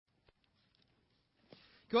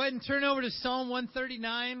Go ahead and turn over to Psalm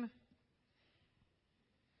 139. I'm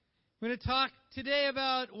going to talk today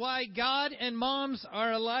about why God and moms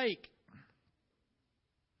are alike.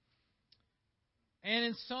 And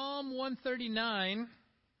in Psalm 139,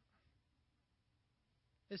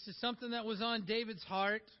 this is something that was on David's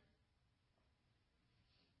heart.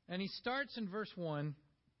 And he starts in verse 1.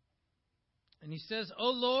 And he says,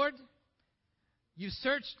 "O Lord, you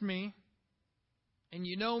searched me, and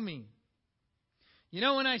you know me. You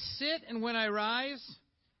know when I sit and when I rise,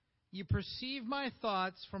 you perceive my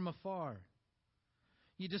thoughts from afar.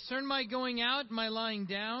 You discern my going out and my lying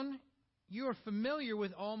down. You are familiar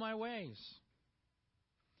with all my ways.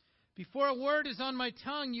 Before a word is on my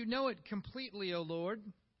tongue, you know it completely, O Lord.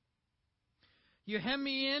 You hem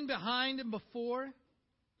me in behind and before.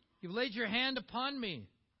 You've laid your hand upon me.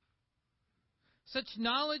 Such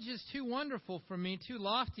knowledge is too wonderful for me, too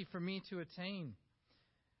lofty for me to attain.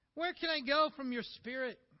 Where can I go from your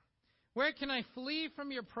spirit? Where can I flee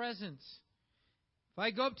from your presence? If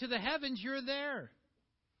I go up to the heavens, you're there.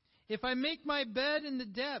 If I make my bed in the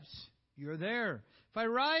depths, you're there. If I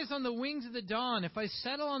rise on the wings of the dawn, if I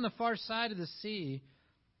settle on the far side of the sea,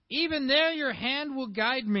 even there your hand will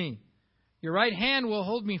guide me. Your right hand will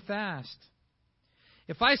hold me fast.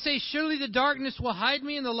 If I say, surely the darkness will hide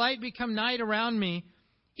me and the light become night around me,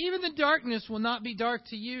 even the darkness will not be dark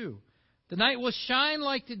to you. The night will shine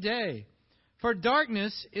like the day, for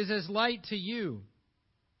darkness is as light to you.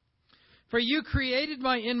 For you created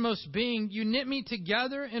my inmost being. You knit me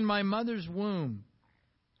together in my mother's womb.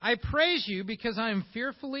 I praise you because I am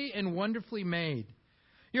fearfully and wonderfully made.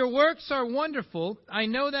 Your works are wonderful. I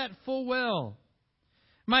know that full well.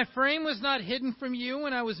 My frame was not hidden from you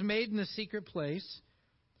when I was made in the secret place,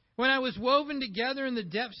 when I was woven together in the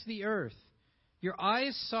depths of the earth. Your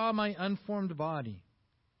eyes saw my unformed body.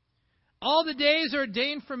 All the days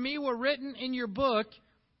ordained for me were written in your book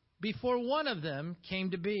before one of them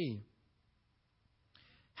came to be.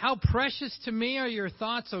 How precious to me are your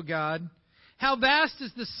thoughts, O God. How vast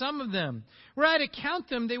is the sum of them. Were I to count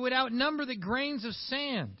them, they would outnumber the grains of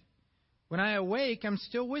sand. When I awake, I'm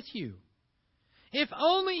still with you. If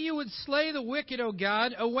only you would slay the wicked, O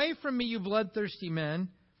God. Away from me, you bloodthirsty men.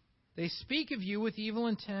 They speak of you with evil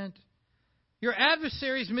intent. Your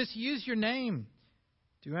adversaries misuse your name.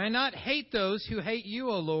 Do I not hate those who hate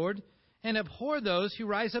you, O Lord, and abhor those who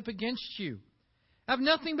rise up against you? I have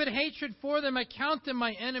nothing but hatred for them. I count them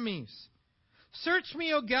my enemies. Search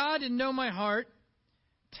me, O God, and know my heart.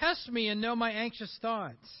 Test me and know my anxious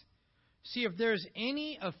thoughts. See if there is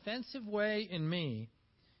any offensive way in me,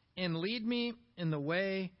 and lead me in the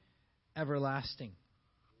way everlasting."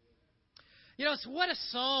 You know, so what a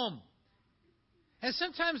psalm. And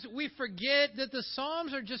sometimes we forget that the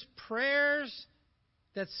psalms are just prayers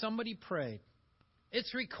that somebody prayed.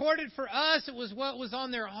 It's recorded for us. It was what was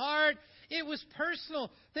on their heart. It was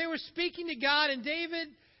personal. They were speaking to God. And David,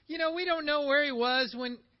 you know, we don't know where he was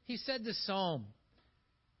when he said the psalm.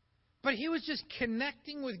 But he was just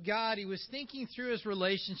connecting with God. He was thinking through his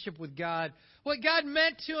relationship with God, what God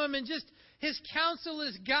meant to him, and just his counsel,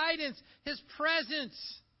 his guidance, his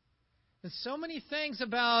presence. And so many things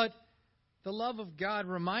about the love of God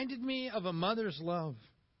reminded me of a mother's love.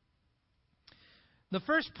 The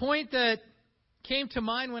first point that came to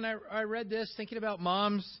mind when I read this, thinking about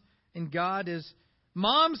moms and God, is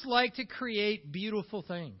moms like to create beautiful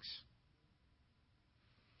things.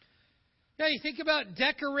 Yeah, you think about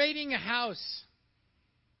decorating a house.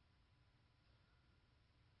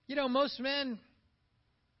 You know, most men,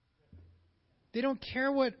 they don't care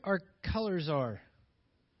what our colors are.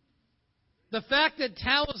 The fact that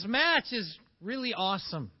towels match is really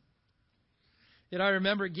awesome. You know, I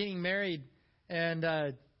remember getting married, and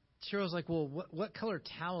Cheryl's like, "Well, what color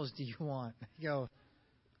towels do you want?" I go,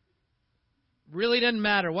 "Really doesn't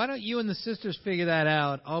matter. Why don't you and the sisters figure that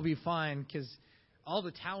out? I'll be fine, because all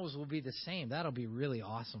the towels will be the same. That'll be really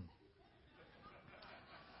awesome."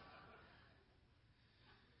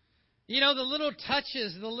 You know, the little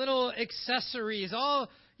touches, the little accessories, all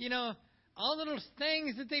little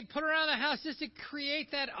things that they put around the house just to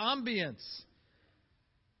create that ambience.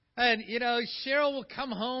 And, you know, Cheryl will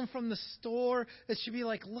come home from the store and she'll be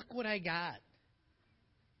like, "Look what I got."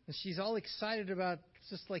 And she's all excited about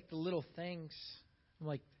just like the little things. I'm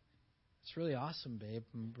like, "It's really awesome, babe.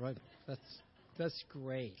 That's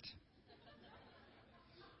great."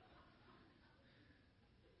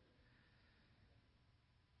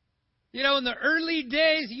 You know, in the early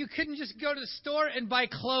days, you couldn't just go to the store and buy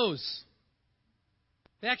clothes.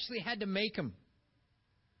 They actually had to make them.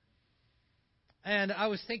 And I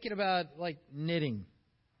was thinking about, like, knitting.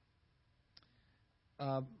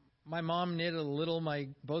 my mom knitted a little.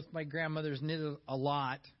 Both my grandmothers knitted a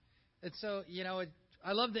lot. And so,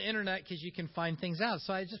 I love the internet because you can find things out.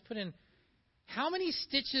 So I just put in, how many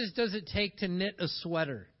stitches does it take to knit a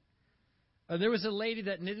sweater? There was a lady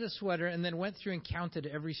that knitted a sweater and then went through and counted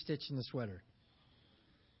every stitch in the sweater.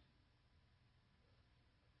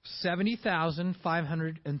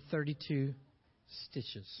 70,532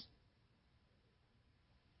 stitches.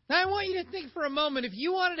 Now I want you to think for a moment, if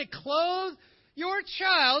you wanted to clothe your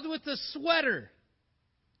child with a sweater,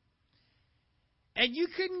 and you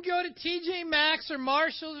couldn't go to TJ Maxx or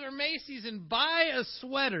Marshalls or Macy's and buy a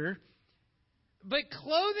sweater, but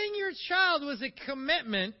clothing your child was a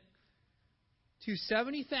commitment to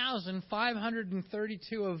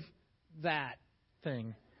 70,532 of that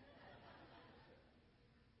thing,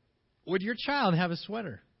 would your child have a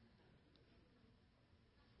sweater?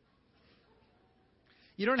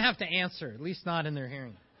 You don't have to answer, at least not in their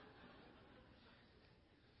hearing.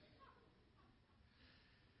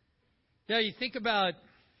 Yeah, you think about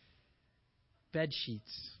bed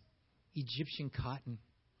sheets, Egyptian cotton,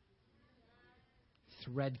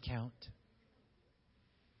 thread count.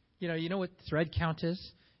 You know what thread count is?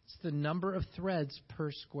 It's the number of threads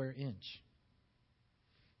per square inch.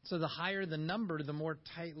 So the higher the number, the more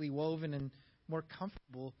tightly woven and more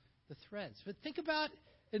comfortable the threads. But think about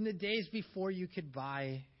in the days before you could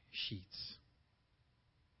buy sheets.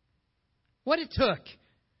 What it took.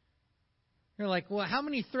 You're like, well, how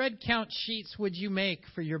many thread count sheets would you make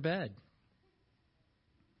for your bed?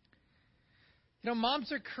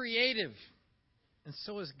 Moms are creative. And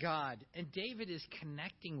so is God. And David is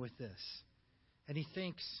connecting with this. And he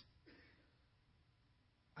thinks,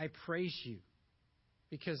 I praise you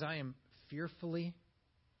because I am fearfully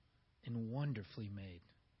and wonderfully made.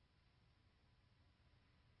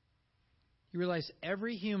 You realize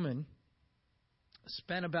every human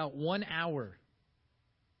spent about 1 hour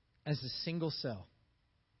as a single cell.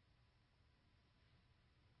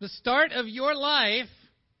 The start of your life,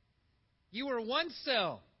 you were one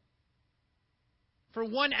cell. For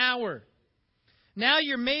 1 hour. Now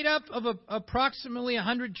you're made up of approximately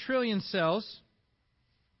 100 trillion cells.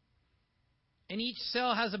 And each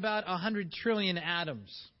cell has about 100 trillion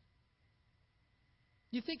atoms.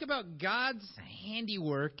 You think about God's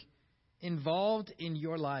handiwork involved in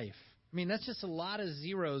your life. I mean, that's just a lot of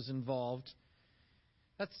zeros involved.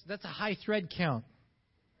 That's a high thread count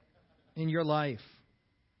in your life.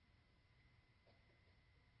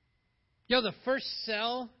 The first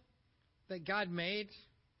cell that God made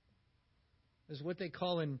is what they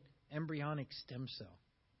call an embryonic stem cell.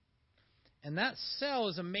 And that cell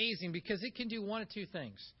is amazing because it can do one of two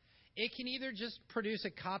things. It can either just produce a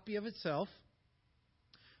copy of itself,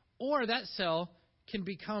 or that cell can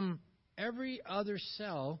become every other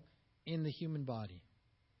cell in the human body.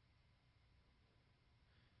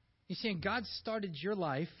 You see, and God started your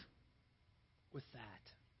life with that.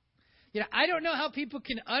 I don't know how people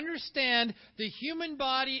can understand the human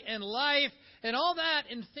body and life and all that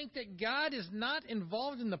and think that God is not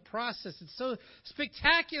involved in the process. It's so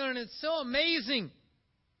spectacular and it's so amazing.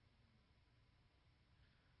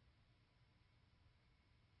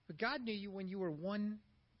 But God knew you when you were one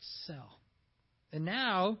cell. And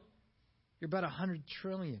now you're about 100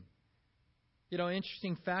 trillion.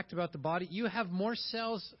 Interesting fact about the body. You have more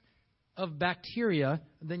cells of bacteria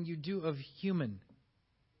than you do of human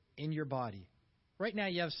in your body. Right now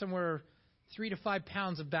you have somewhere 3 to 5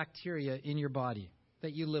 pounds of bacteria in your body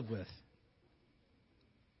that you live with.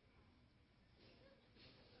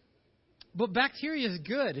 But bacteria is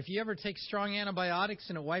good. If you ever take strong antibiotics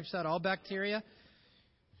and it wipes out all bacteria,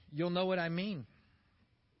 you'll know what I mean.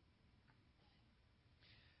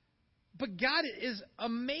 But God is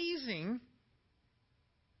amazing.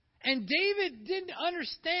 And David didn't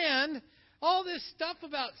understand all this stuff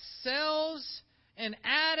about cells and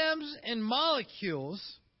atoms and molecules.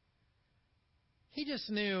 He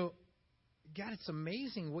just knew, God, it's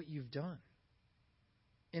amazing what you've done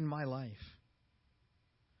in my life.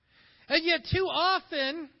 And yet too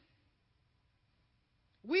often,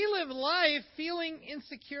 we live life feeling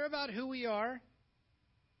insecure about who we are.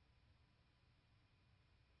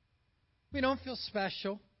 We don't feel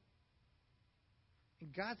special.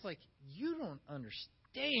 And God's like, you don't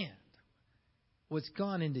understand what's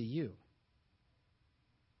gone into you.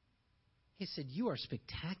 He said, you are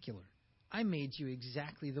spectacular. I made you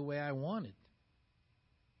exactly the way I wanted.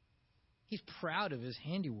 He's proud of his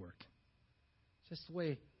handiwork. Just the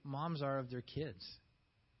way moms are of their kids.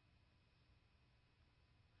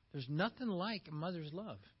 There's nothing like a mother's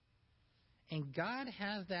love. And God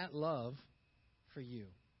has that love for you.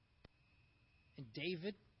 And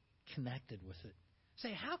David connected with it.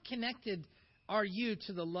 Say, how connected are you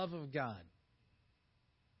to the love of God?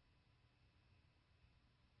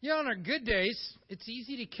 On our good days, it's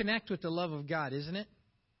easy to connect with the love of God, isn't it?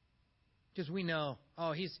 Because we know,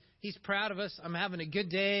 He's proud of us. I'm having a good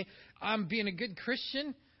day. I'm being a good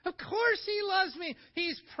Christian. Of course He loves me.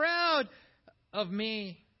 He's proud of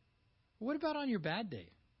me. What about on your bad day?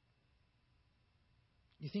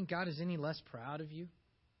 You think God is any less proud of you?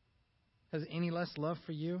 Has any less love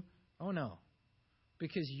for you? Oh, no.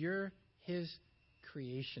 Because you're His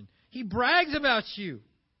creation. He brags about you.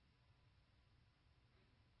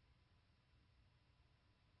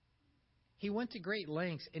 He went to great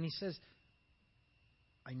lengths, and He says,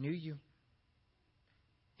 I knew you.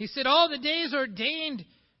 He said, all the days ordained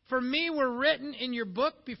for me were written in your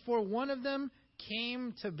book before one of them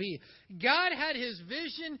came to be. God had His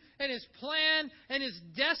vision and His plan and His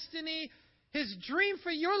destiny, His dream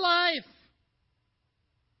for your life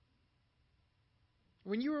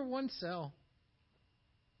when you were one cell.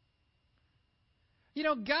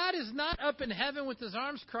 God is not up in heaven with His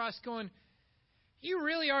arms crossed going, you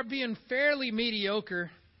really are being fairly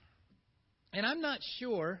mediocre. And I'm not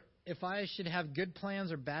sure if I should have good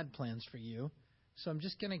plans or bad plans for you. So I'm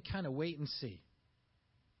just going to kind of wait and see.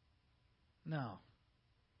 No.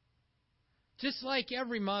 Just like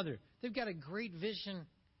every mother, they've got a great vision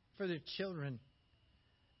for their children.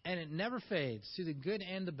 And it never fades through the good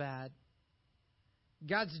and the bad.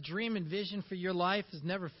 God's dream and vision for your life has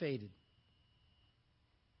never faded.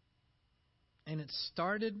 And it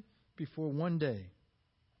started before one day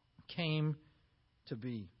came to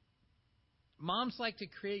be. Moms like to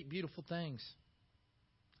create beautiful things.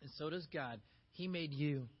 And so does God. He made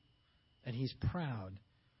you, and He's proud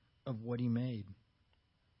of what He made.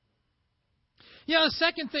 The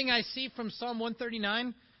second thing I see from Psalm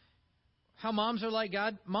 139, how moms are like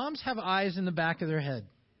God. Moms have eyes in the back of their head.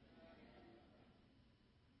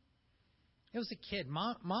 It was a kid.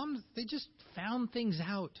 Moms, they just found things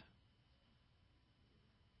out.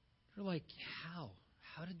 They're like, how?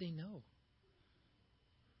 How did they know?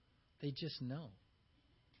 They just know.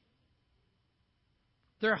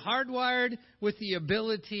 They're hardwired with the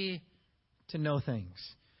ability to know things.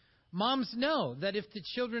 Moms know that if the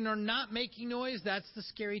children are not making noise, that's the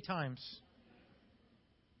scary times.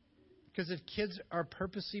 Because if kids are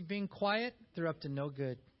purposely being quiet, they're up to no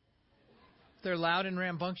good. If they're loud and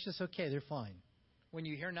rambunctious, okay, they're fine. When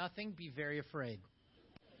you hear nothing, be very afraid.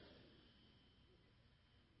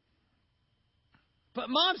 But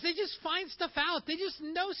moms, they just find stuff out. They just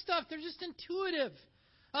know stuff. They're just intuitive.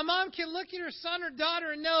 A mom can look at her son or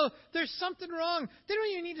daughter and know there's something wrong. They don't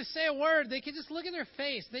even need to say a word. They can just look at their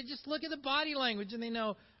face. They just look at the body language and they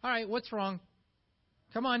know, all right, what's wrong?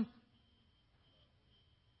 Come on.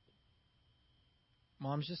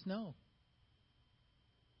 Moms just know.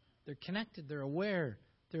 They're connected. They're aware.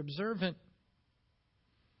 They're observant.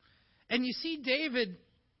 And you see David,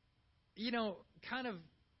 kind of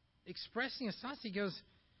expressing his thoughts. He goes,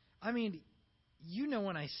 you know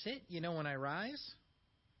when I sit, you know when I rise.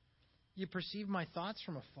 You perceive my thoughts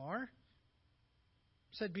from afar.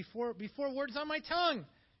 Said before words on my tongue,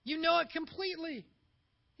 you know it completely.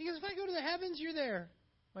 He goes, if I go to the heavens, you're there.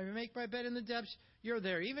 If I make my bed in the depths, you're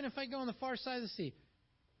there. Even if I go on the far side of the sea,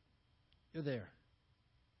 you're there.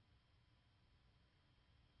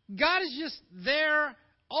 God is just there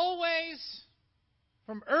always,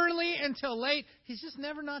 from early until late. He's just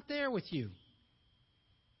never not there with you.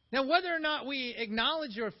 Now, whether or not we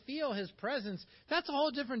acknowledge or feel His presence, that's a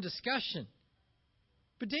whole different discussion.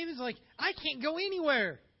 But David's like, I can't go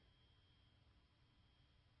anywhere.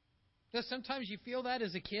 Now, sometimes you feel that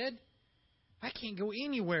as a kid. I can't go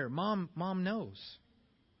anywhere. Mom knows.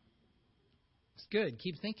 It's good.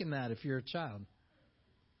 Keep thinking that if you're a child.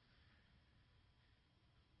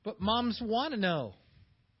 But moms want to know.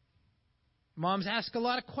 Moms ask a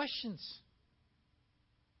lot of questions.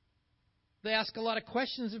 They ask a lot of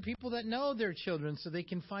questions of people that know their children so they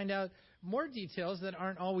can find out more details that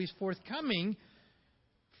aren't always forthcoming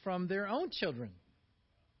from their own children.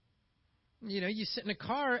 You sit in a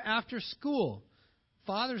car after school.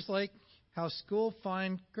 Father's like, how's school?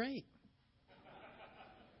 Fine, great.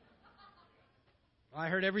 I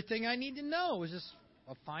heard everything I need to know. It was just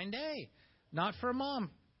a fine day. Not for a mom.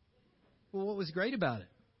 Well, what was great about it?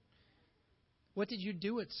 What did you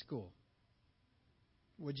do at school?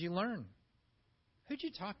 What did you learn? Who'd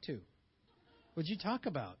you talk to? What'd you talk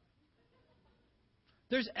about?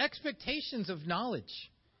 There's expectations of knowledge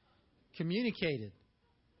communicated.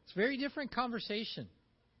 It's a very different conversation.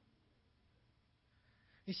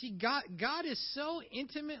 You see, God is so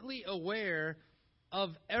intimately aware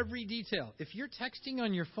of every detail. If you're texting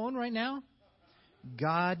on your phone right now,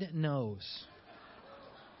 God knows.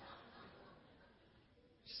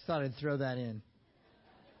 Just thought I'd throw that in.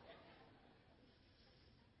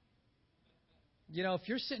 You know, if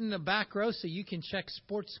you're sitting in the back row so you can check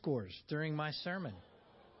sports scores during my sermon,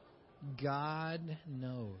 God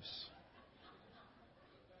knows.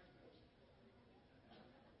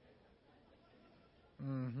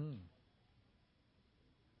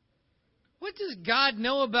 What does God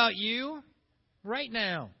know about you right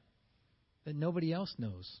now that nobody else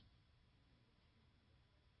knows?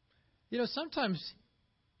 You know, sometimes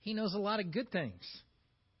He knows a lot of good things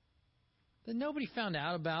that nobody found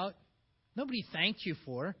out about, nobody thanked you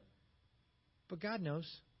for, but God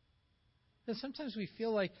knows. And sometimes we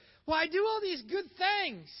feel like, well, I do all these good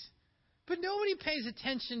things, but nobody pays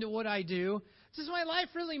attention to what I do. Does my life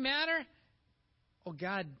really matter? Oh,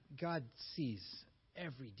 God sees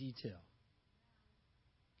every detail.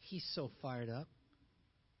 He's so fired up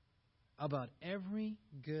about every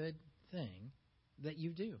good thing that you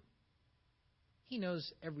do. He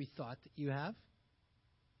knows every thought that you have.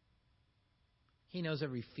 He knows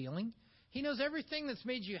every feeling. He knows everything that's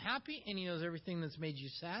made you happy, and He knows everything that's made you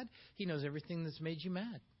sad. He knows everything that's made you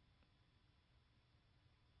mad.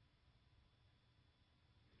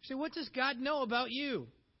 So what does God know about you?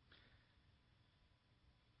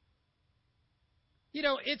 You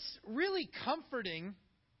know, it's really comforting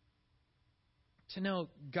to know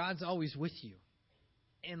God's always with you,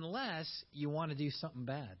 unless you want to do something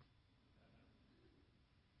bad.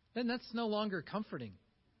 Then that's no longer comforting.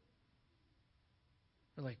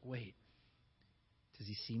 We're like, wait, does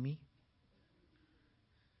He see me?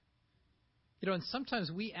 You know, and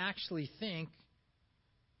sometimes we actually think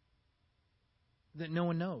that no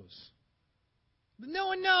one knows. No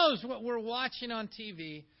one knows what we're watching on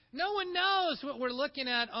TV. No one knows what we're looking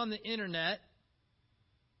at on the internet.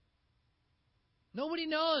 Nobody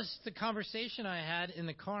knows the conversation I had in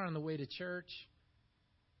the car on the way to church.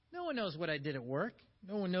 No one knows what I did at work.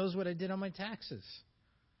 No one knows what I did on my taxes.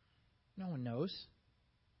 No one knows.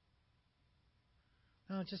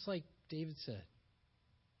 No, just like David said.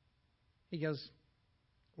 He goes,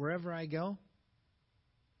 wherever I go,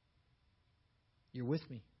 you're with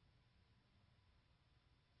me.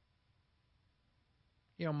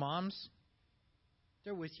 You know, moms,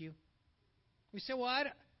 they're with you. We say, well,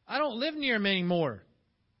 I don't live near them anymore.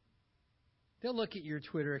 They'll look at your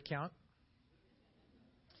Twitter account.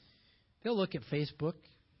 They'll look at Facebook,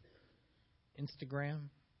 Instagram.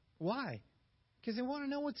 Why? Because they want to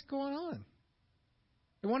know what's going on.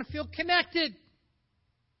 They want to feel connected.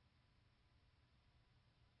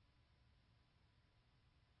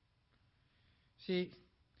 See,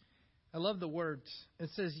 I love the words.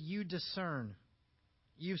 It says, you discern.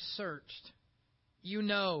 You searched. You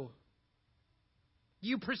know.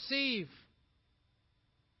 You perceive.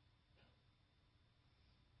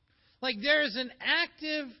 Like there is an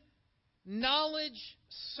active knowledge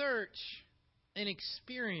search and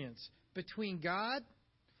experience between God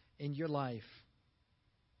and your life.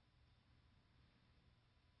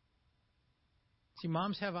 See,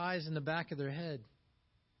 moms have eyes in the back of their head.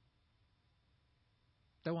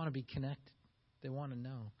 They want to be connected. They want to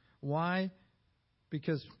know. Why?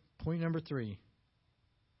 Because point number 3,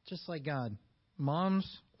 just like God, moms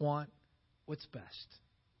want what's best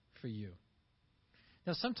for you.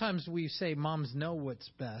 Now, sometimes we say moms know what's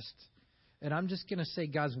best, and I'm just going to say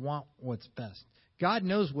God's want what's best. God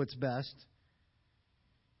knows what's best.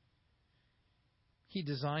 He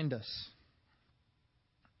designed us.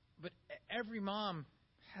 But every mom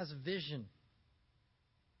has a vision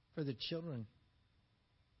for their children.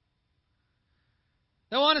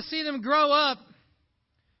 They want to see them grow up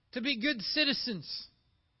to be good citizens,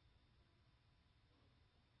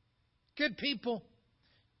 good people,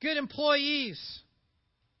 good employees,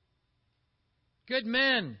 good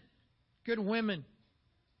men, good women.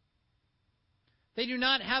 They do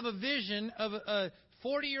not have a vision of a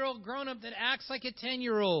 40-year-old grown-up that acts like a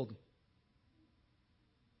 10-year-old.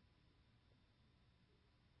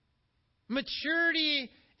 Maturity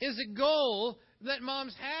is a goal that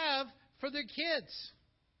moms have for their kids.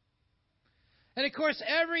 And of course,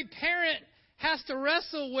 every parent has to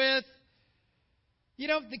wrestle with,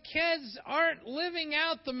 if the kids aren't living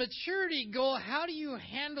out the maturity goal, how do you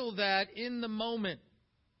handle that in the moment?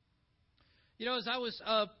 As I was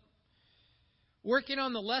working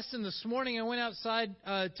on the lesson this morning, I went outside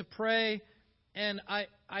to pray, and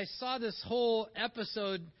I saw this whole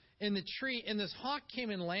episode in the tree, and this hawk came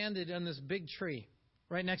and landed on this big tree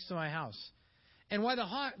right next to my house. And while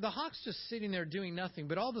the hawk's just sitting there doing nothing,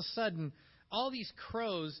 but all of a sudden, all these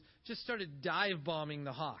crows just started dive bombing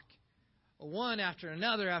the hawk. One after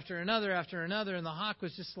another, after another, after another. And the hawk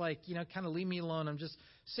was just like, kind of leave me alone. I'm just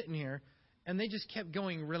sitting here. And they just kept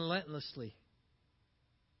going relentlessly.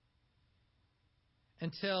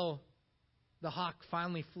 until the hawk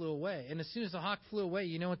finally flew away. And as soon as the hawk flew away,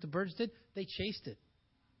 you know what the birds did? They chased it.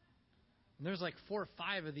 And there's like 4 or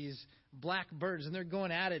 5 of these black birds, and they're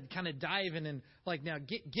going at it, kind of diving, and like, now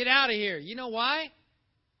get out of here. You know why?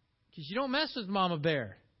 Because you don't mess with Mama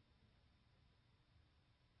Bear.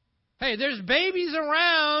 Hey, there's babies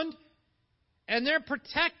around, and they're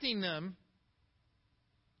protecting them.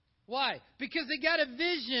 Why? Because they got a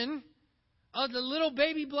vision of the little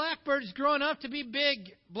baby blackbirds growing up to be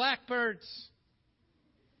big blackbirds.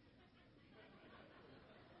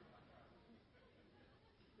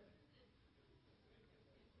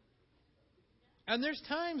 And there's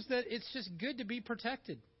times that it's just good to be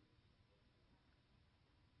protected.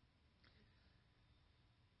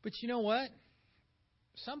 But you know what? At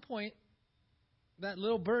some point, that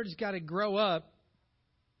little bird's got to grow up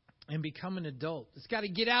and become an adult. It's got to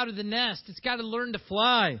get out of the nest. It's got to learn to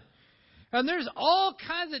fly. And there's all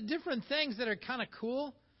kinds of different things that are kind of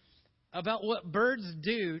cool about what birds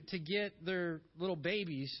do to get their little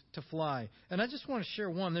babies to fly. And I just want to share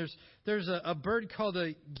one. There's a bird called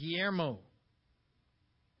a guillemot.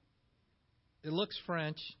 It looks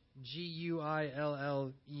French.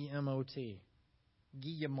 Guillemot.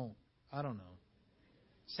 Guillemot. I don't know.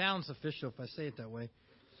 Sounds official if I say it that way.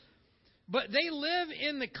 But they live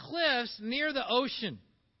in the cliffs near the ocean.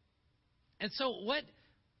 And so what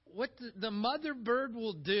the mother bird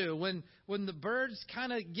will do when the birds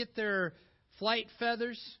kind of get their flight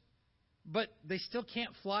feathers, but they still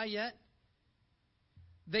can't fly yet,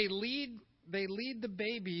 they lead the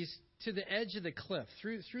babies to the edge of the cliff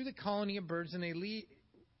through the colony of birds, and they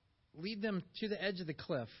lead them to the edge of the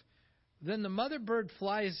cliff. Then the mother bird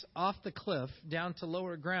flies off the cliff down to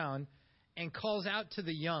lower ground and calls out to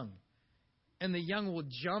the young. And the young will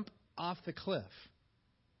jump off the cliff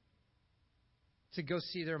to go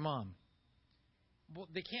see their mom. Well,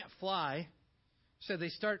 they can't fly, so they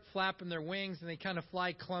start flapping their wings, and they kind of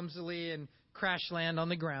fly clumsily and crash land on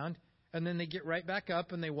the ground. And then they get right back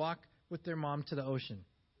up, and they walk with their mom to the ocean.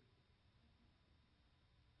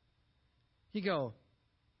 You go,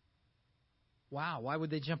 wow, why would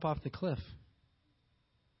they jump off the cliff?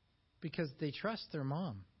 Because they trust their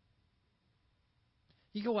mom.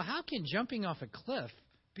 You go, well, how can jumping off a cliff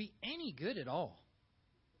be any good at all?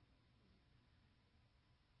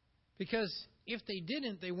 Because if they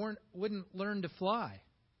didn't, they wouldn't learn to fly.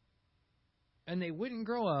 And they wouldn't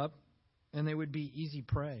grow up, and they would be easy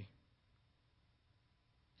prey.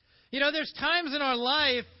 You know, there's times in our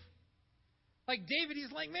life, like David,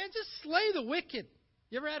 he's like, man, just slay the wicked.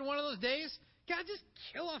 You ever had one of those days? God, just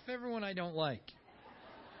kill off everyone I don't like.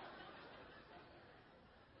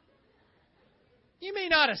 You may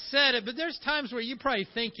not have said it, but there's times where you probably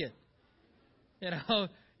think it. You know,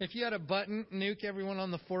 if you had a button, nuke everyone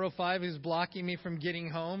on the 405 who's blocking me from getting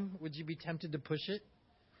home, would you be tempted to push it?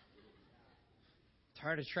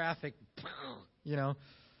 Tired of traffic, you know.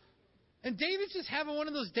 And David's just having one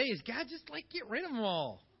of those days. God, just like get rid of them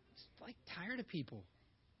all. Just like tired of people.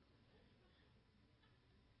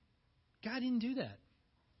 God didn't do that.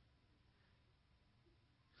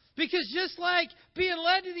 Because just like being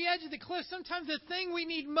led to the edge of the cliff, sometimes the thing we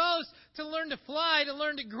need most to learn to fly, to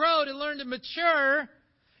learn to grow, to learn to mature,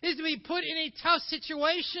 is to be put in a tough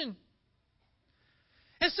situation.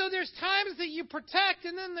 And so there's times that you protect,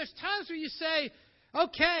 and then there's times where you say,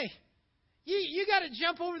 okay, you got to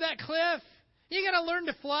jump over that cliff. You got to learn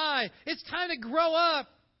to fly. It's time to grow up.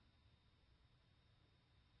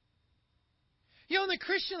 You know, in the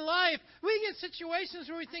Christian life, we get situations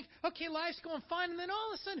where we think, okay, life's going fine, and then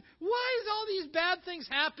all of a sudden, why does all these bad things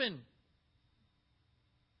happen?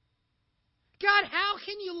 God, how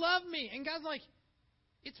can you love me? And God's like,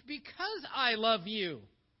 it's because I love you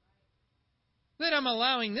that I'm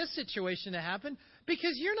allowing this situation to happen,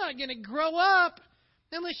 because you're not going to grow up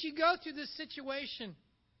unless you go through this situation.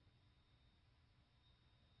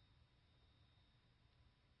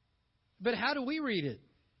 But how do we read it?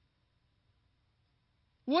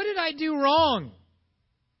 What did I do wrong?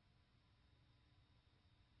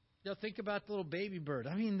 You know, think about the little baby bird.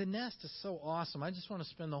 I mean, the nest is so awesome. I just want to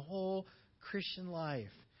spend the whole Christian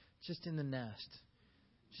life just in the nest.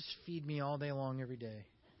 Just feed me all day long every day.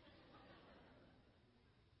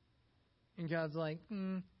 And God's like,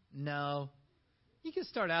 no. You can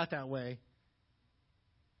start out that way.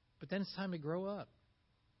 But then it's time to grow up.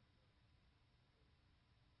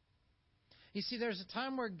 You see, there's a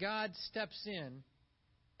time where God steps in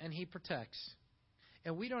and He protects.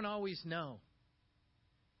 And we don't always know.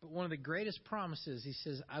 But one of the greatest promises, He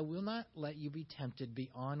says, I will not let you be tempted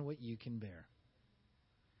beyond what you can bear.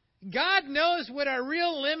 God knows what our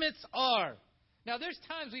real limits are. Now, there's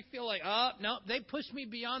times we feel like, oh, no, they pushed me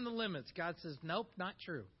beyond the limits. God says, nope, not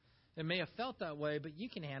true. It may have felt that way, but you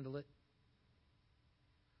can handle it.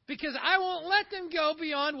 Because I won't let them go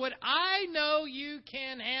beyond what I know you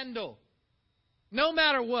can handle. No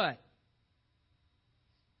matter what.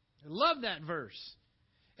 I love that verse.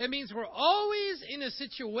 It means we're always in a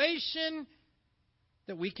situation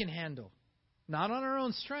that we can handle. Not on our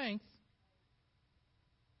own strength.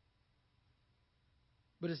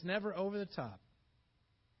 But it's never over the top.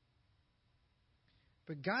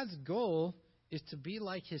 But God's goal is to be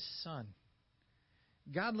like His Son.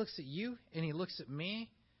 God looks at you and He looks at me.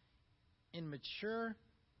 In mature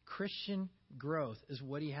Christian growth is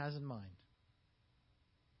what He has in mind.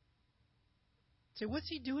 Say, what's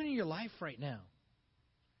He doing in your life right now?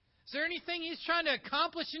 Is there anything He's trying to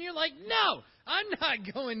accomplish? And you're like, no, I'm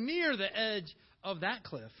not going near the edge of that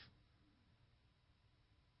cliff.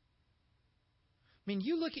 I mean,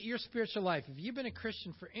 you look at your spiritual life. If you've been a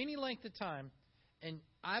Christian for any length of time, and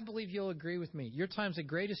I believe you'll agree with me, your times of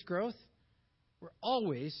greatest growth were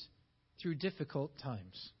always through difficult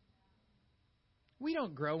times. We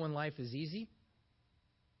don't grow when life is easy.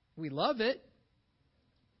 We love it,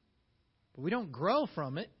 but we don't grow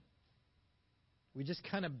from it. We just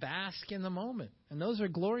kind of bask in the moment. And those are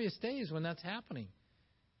glorious days when that's happening.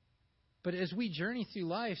 But as we journey through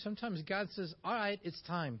life, sometimes God says, all right, it's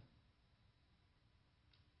time.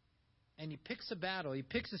 And He picks a battle. He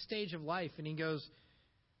picks a stage of life and He goes,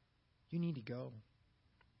 you need to go.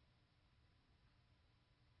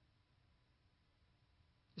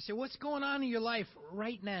 You say, what's going on in your life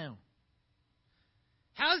right now?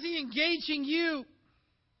 How's He engaging you?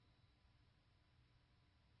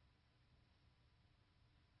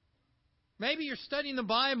 Maybe you're studying the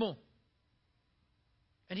Bible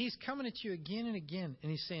and He's coming at you again and again and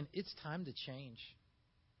He's saying, it's time to change.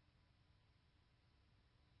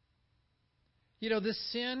 You know, this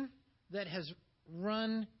sin that has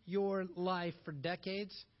run your life for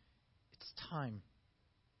decades, it's time.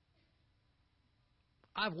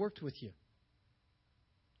 I've worked with you.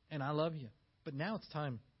 And I love you. But now it's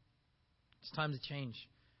time. It's time to change.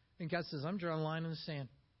 And God says, I'm drawing a line in the sand.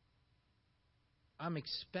 I'm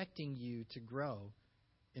expecting you to grow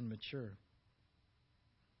and mature.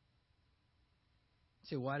 You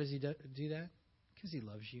say, why does He do that? Because He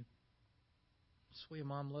loves you. That's the way a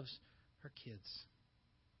mom loves her kids.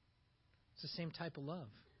 It's the same type of love.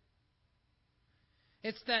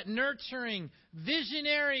 It's that nurturing,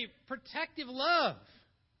 visionary, protective love.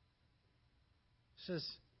 It says,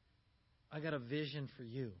 I got a vision for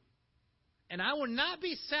you. And I would not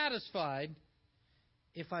be satisfied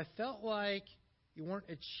if I felt like you weren't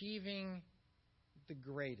achieving the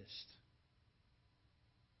greatest.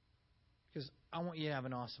 Because I want you to have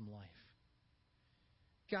an awesome life.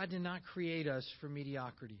 God did not create us for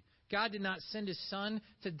mediocrity. God did not send His Son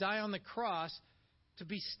to die on the cross to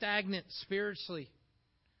be stagnant spiritually.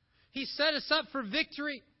 He set us up for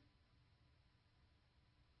victory.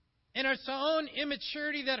 And it's our own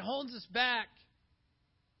immaturity that holds us back.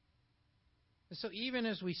 And so even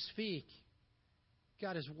as we speak,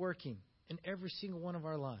 God is working in every single one of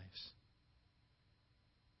our lives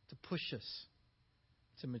to push us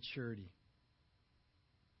to maturity.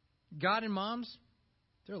 God and moms,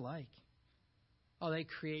 they're alike. Oh, they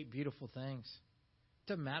create beautiful things.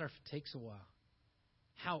 Doesn't matter if it takes a while.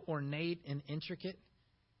 How ornate and intricate,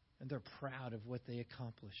 and they're proud of what they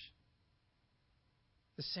accomplish.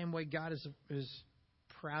 The same way God is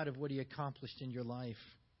proud of what He accomplished in your life.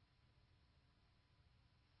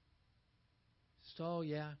 So,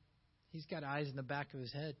 yeah, He's got eyes in the back of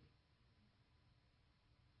His head.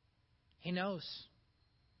 He knows.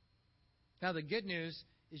 Now, the good news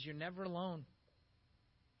is you're never alone.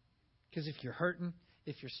 Because if you're hurting,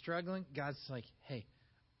 if you're struggling, God's like, hey,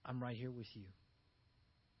 I'm right here with you.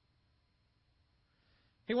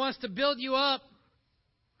 He wants to build you up.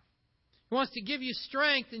 He wants to give you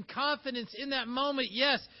strength and confidence in that moment.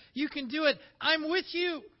 Yes, you can do it. I'm with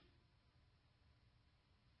you.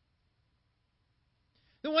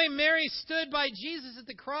 The way Mary stood by Jesus at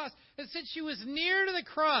the cross and said she was near to the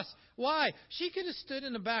cross. Why? She could have stood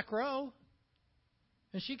in the back row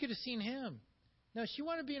and she could have seen Him. No, she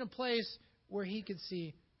wanted to be in a place where He could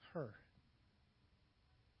see her.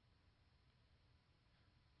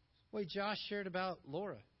 The way Josh shared about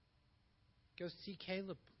Laura. Go see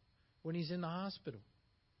Caleb when he's in the hospital.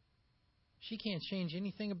 She can't change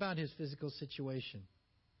anything about his physical situation,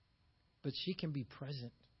 but she can be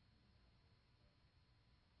present.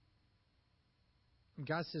 And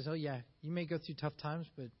God says, oh yeah, you may go through tough times,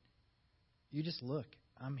 but you just look.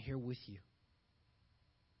 I'm here with you.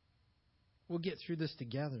 We'll get through this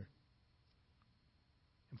together.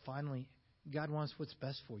 And finally, God wants what's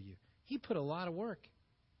best for you. He put a lot of work,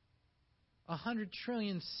 100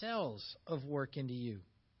 trillion cells of work into you.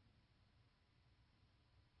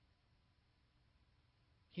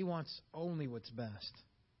 He wants only what's best.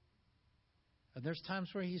 And there's times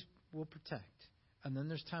where He will protect. And then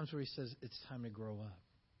there's times where He says, it's time to grow up.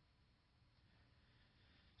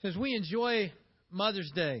 So as we enjoy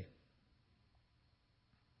Mother's Day,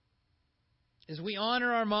 as we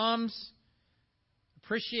honor our moms,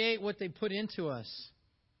 appreciate what they put into us,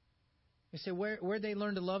 you say, where'd they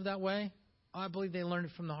learn to love that way? I believe they learned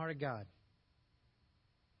it from the heart of God.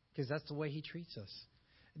 Because that's the way He treats us.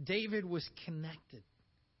 David was connected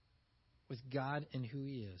with God and who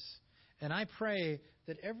He is. And I pray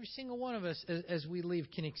that every single one of us, as we leave,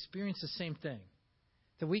 can experience the same thing.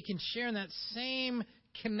 That we can share in that same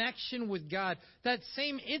connection with God, that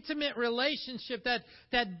same intimate relationship,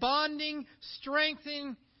 that bonding,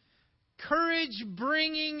 strengthening,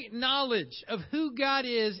 courage-bringing knowledge of who God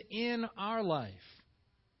is in our life.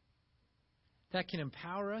 That can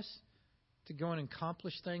empower us to go and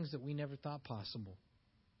accomplish things that we never thought possible.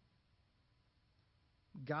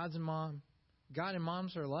 God and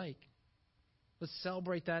moms are alike. Let's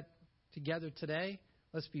celebrate that together today.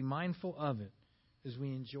 Let's be mindful of it as we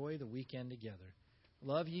enjoy the weekend together.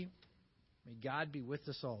 Love you. May God be with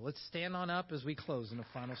us all. Let's stand on up as we close in a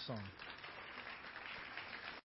final song.